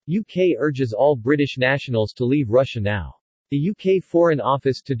UK urges all British nationals to leave Russia now. The UK Foreign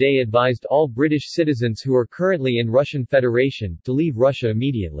Office today advised all British citizens who are currently in Russian Federation to leave Russia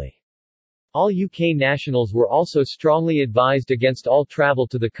immediately. All UK nationals were also strongly advised against all travel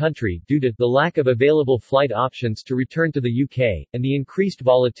to the country due to the lack of available flight options to return to the UK, and the increased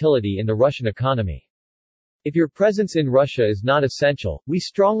volatility in the Russian economy. If your presence in Russia is not essential, we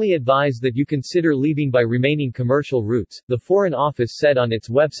strongly advise that you consider leaving by remaining commercial routes, the Foreign Office said on its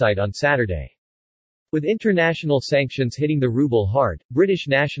website on Saturday. With international sanctions hitting the ruble hard, British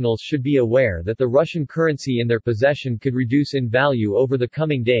nationals should be aware that the Russian currency in their possession could reduce in value over the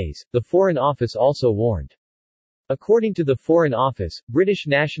coming days, the Foreign Office also warned. According to the Foreign Office, British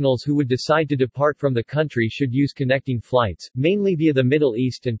nationals who would decide to depart from the country should use connecting flights, mainly via the Middle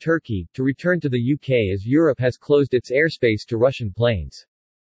East and Turkey, to return to the UK as Europe has closed its airspace to Russian planes.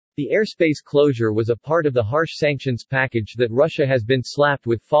 The airspace closure was a part of the harsh sanctions package that Russia has been slapped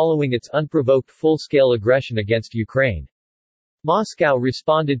with following its unprovoked full-scale aggression against Ukraine. Moscow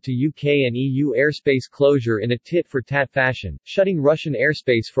responded to UK and EU airspace closure in a tit-for-tat fashion, shutting Russian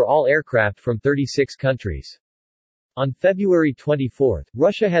airspace for all aircraft from 36 countries. On February 24,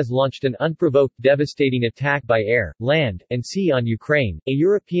 Russia has launched an unprovoked devastating attack by air, land, and sea on Ukraine, a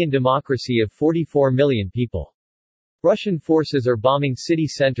European democracy of 44 million people. Russian forces are bombing city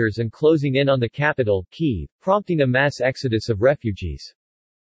centers and closing in on the capital, Kyiv, prompting a mass exodus of refugees.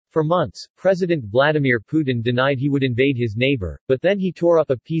 For months, President Vladimir Putin denied he would invade his neighbor, but then he tore up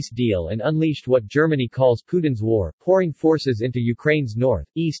a peace deal and unleashed what Germany calls Putin's war, pouring forces into Ukraine's north,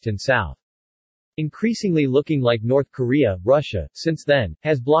 east and south. Increasingly looking like North Korea, Russia, since then,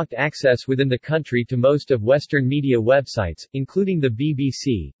 has blocked access within the country to most of Western media websites, including the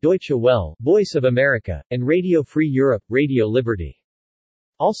BBC, Deutsche Welle, Voice of America, and Radio Free Europe, Radio Liberty.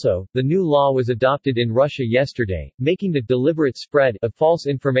 Also, the new law was adopted in Russia yesterday, making the deliberate spread of false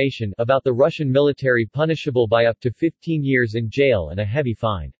information about the Russian military punishable by up to 15 years in jail and a heavy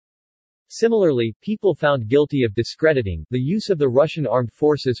fine. Similarly, people found guilty of discrediting the use of the Russian armed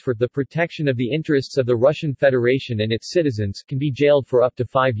forces for the protection of the interests of the Russian Federation and its citizens can be jailed for up to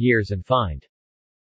 5 years and fined.